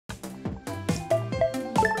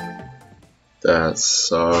That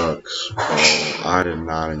sucks, bro. I did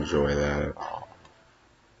not enjoy that at all.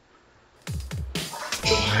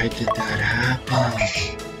 Why did that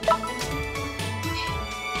happen?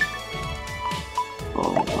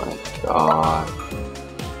 Oh my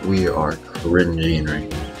god. We are cringing right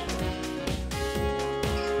now.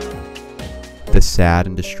 The sad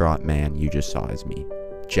and distraught man you just saw is me,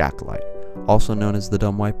 Jack Light, also known as the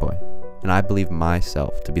Dumb White Boy, and I believe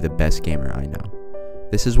myself to be the best gamer I know.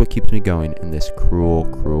 This is what keeps me going in this cruel,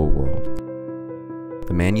 cruel world.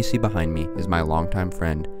 The man you see behind me is my longtime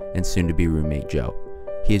friend and soon-to-be roommate Joe.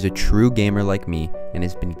 He is a true gamer like me and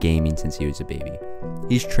has been gaming since he was a baby.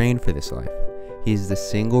 He's trained for this life. He is the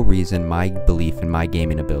single reason my belief in my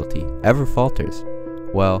gaming ability ever falters.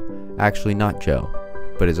 Well, actually not Joe,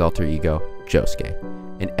 but his alter ego, Josuke.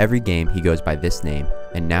 In every game he goes by this name,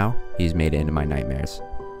 and now he's made it into my nightmares.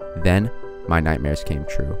 Then, my nightmares came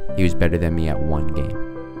true. He was better than me at one game,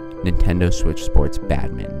 Nintendo Switch Sport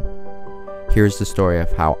Badminton. Here's the story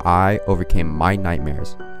of how I overcame my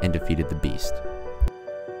nightmares and defeated the beast.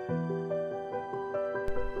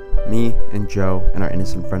 Me and Joe and our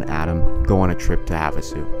innocent friend Adam go on a trip to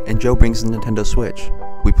Havasu, and Joe brings the Nintendo Switch.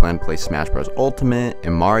 We plan to play Smash Bros. Ultimate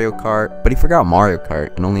and Mario Kart, but he forgot Mario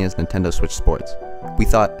Kart and only has Nintendo Switch Sports. We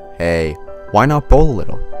thought, hey, why not bowl a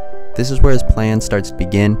little? This is where his plan starts to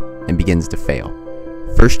begin and begins to fail.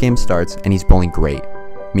 First game starts and he's bowling great.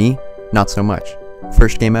 Me, not so much.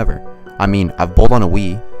 First game ever. I mean, I've bowled on a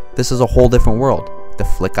Wii. This is a whole different world. The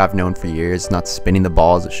flick I've known for years, not spinning the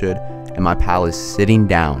ball as it should, and my pal is sitting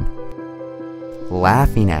down,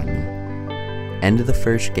 laughing at me. End of the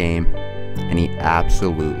first game, and he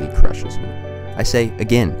absolutely crushes me. I say,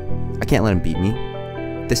 again, I can't let him beat me.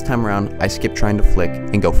 This time around, I skip trying to flick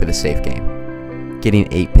and go for the safe game. Getting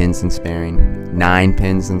 8 pins and sparing, 9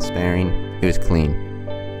 pins and sparing, it was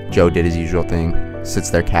clean. Joe did his usual thing,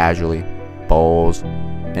 sits there casually, bowls,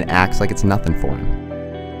 and acts like it's nothing for him.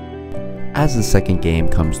 As the second game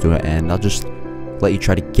comes to an end, I'll just let you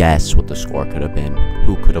try to guess what the score could have been,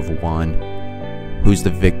 who could have won, who's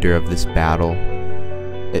the victor of this battle.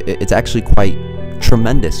 It's actually quite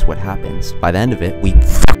tremendous what happens. By the end of it,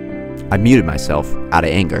 I muted myself out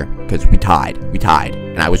of anger because we tied,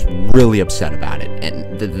 and I was really upset about it,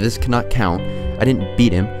 and this cannot count. I didn't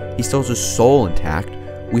beat him. He still has his soul intact.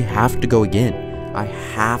 We have to go again. I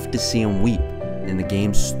have to see him weep, and the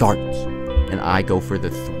game starts, and I go for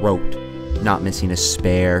the throat, not missing a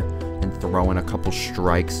spare and throwing a couple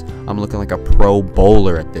strikes. I'm looking like a pro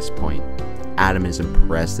bowler at this point. Adam is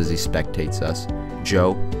impressed as he spectates us.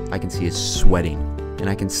 Joe, I can see is sweating, and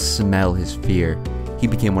I can smell his fear. He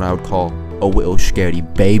became what I would call a little scaredy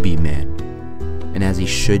baby man. And as he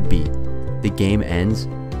should be. The game ends,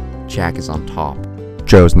 Jack is on top.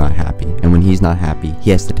 Joe's not happy, and when he's not happy, he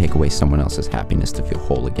has to take away someone else's happiness to feel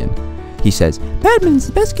whole again. He says, "Badminton's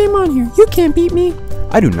the best game on here, you can't beat me."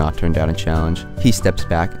 I do not turn down a challenge. He steps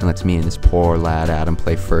back and lets me and this poor lad Adam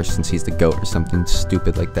play first since he's the GOAT or something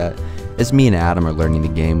stupid like that. As me and Adam are learning the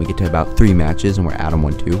game, we get to about 3 matches and where Adam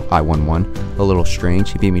won 2, I won 1. A little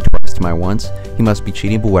strange, he beat me twice to my once. He must be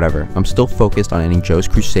cheating, but whatever. I'm still focused on ending Joe's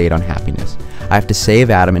crusade on happiness. I have to save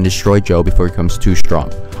Adam and destroy Joe before he becomes too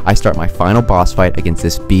strong. I start my final boss fight against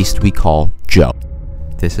this beast we call Joe.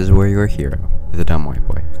 This is where your hero, the Dumb White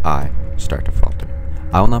Boy, I start to falter.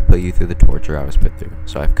 I will not put you through the torture I was put through,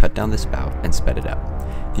 so I've cut down the spout and sped it up.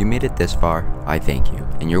 If you made it this far, I thank you,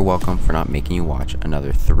 and you're welcome for not making you watch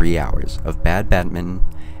another 3 hours of bad badminton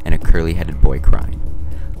and a curly-headed boy crying.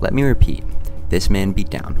 Let me repeat, this man beat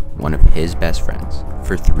down one of his best friends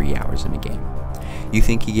for 3 hours in a game. You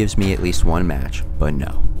think he gives me at least one match, but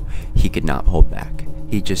no, he could not hold back.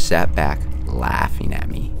 He just sat back, laughing at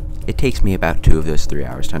me. It takes me about 2 of those 3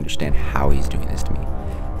 hours to understand how he's doing this to me.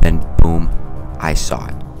 Then boom, I saw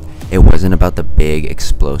it. It wasn't about the big,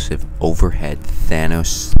 explosive, overhead, Thanos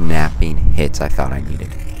snapping hits I thought I needed.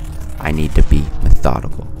 I need to be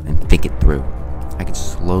methodical and think it through. I could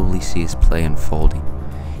slowly see his play unfolding.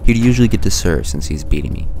 He'd usually get to serve since he's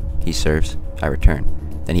beating me. He serves, I return.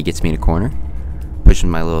 Then he gets me in a corner. Pushing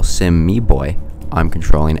my little sim me boy, I'm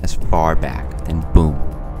controlling as far back, then boom.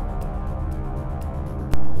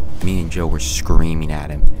 Me and Joe were screaming at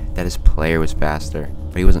him that his player was faster,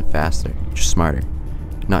 but he wasn't faster, just smarter.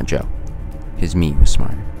 Not Joe. His me was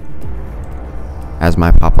smarter. As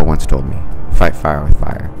my papa once told me, fight fire with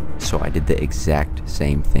fire, so I did the exact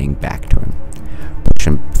same thing back to him. Push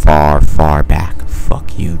him far, far back.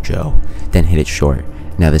 Fuck you, Joe. Then hit it short.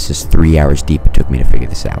 Now this is 3 hours deep it took me to figure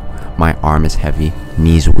this out. My arm is heavy,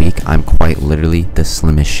 knees weak, I'm quite literally the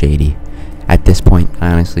slimmest shady. At this point,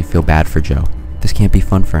 I honestly feel bad for Joe. This can't be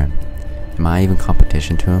fun for him. Am I even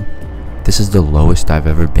competition to him? This is the lowest I've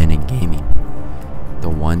ever been in gaming. The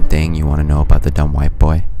one thing you want to know about the dumb white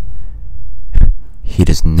boy? He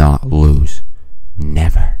does not lose.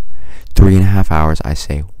 Never. 3.5 hours, I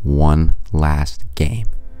say one last game.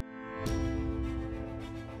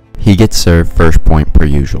 He gets served first point per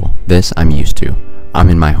usual. This I'm used to. I'm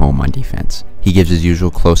in my home on defense. He gives his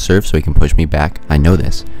usual close serve so he can push me back. I know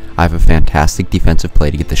this. I have a fantastic defensive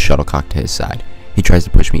play to get the shuttlecock to his side. He tries to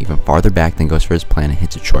push me even farther back, then goes for his plan and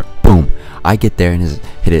hits it short. Boom! I get there and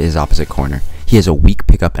hit it his opposite corner. He has a weak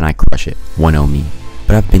pickup and I crush it. 1-0 me.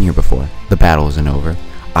 But I've been here before. The battle isn't over.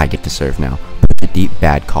 I get to serve now. Push a deep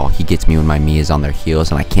bad call. He gets me when my me is on their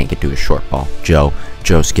heels and I can't get to his short ball.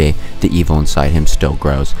 Josuke, the evil inside him still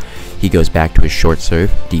grows. He goes back to his short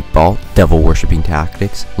serve, deep ball, devil worshipping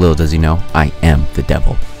tactics. Little does he know, I am the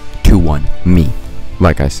devil. 2-1 me.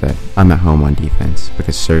 Like I said, I'm at home on defense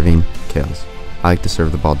because serving kills. I like to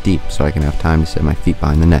serve the ball deep so I can have time to set my feet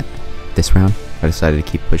behind the net. This round, I decided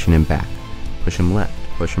to keep pushing him back. Push him left,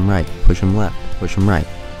 push him right, push him left, push him right.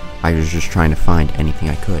 I was just trying to find anything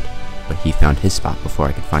I could, but he found his spot before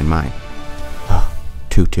I could find mine.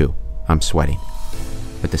 2-2. I'm sweating,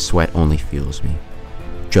 but the sweat only fuels me.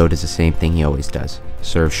 Joe does the same thing he always does.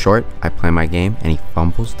 Serve short, I play my game, and he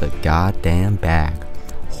fumbles the goddamn bag.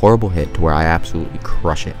 Horrible hit to where I absolutely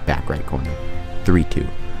crush it back right corner. 3-2.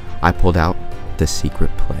 I pulled out the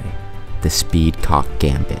secret play, the speed cock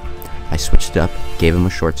gambit. I switched it up, gave him a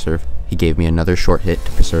short serve. He gave me another short hit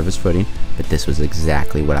to preserve his footing, but this was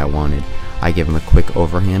exactly what I wanted. I give him a quick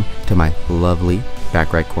overhand to my lovely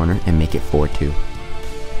back right corner and make it 4-2.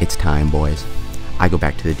 It's time, boys. I go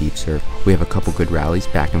back to the deep serve. We have a couple good rallies,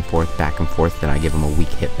 back and forth, then I give him a weak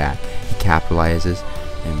hit back. He capitalizes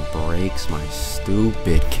and breaks my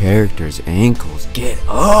stupid character's ankles. Get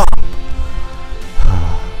up!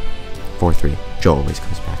 4-3. Joe always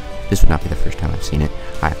comes back. This would not be the first time I've seen it.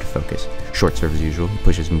 I have to focus. Short serve as usual. He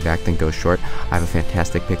pushes me back, then goes short. I have a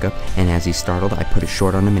fantastic pickup, and as he's startled, I put it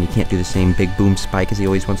short on him, and he can't do the same big boom spike as he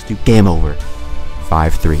always wants to. Game over.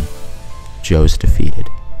 5-3. Joe's defeated.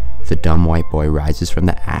 The dumb white boy rises from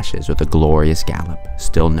the ashes with a glorious gallop,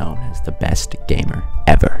 still known as the best gamer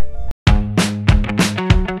ever.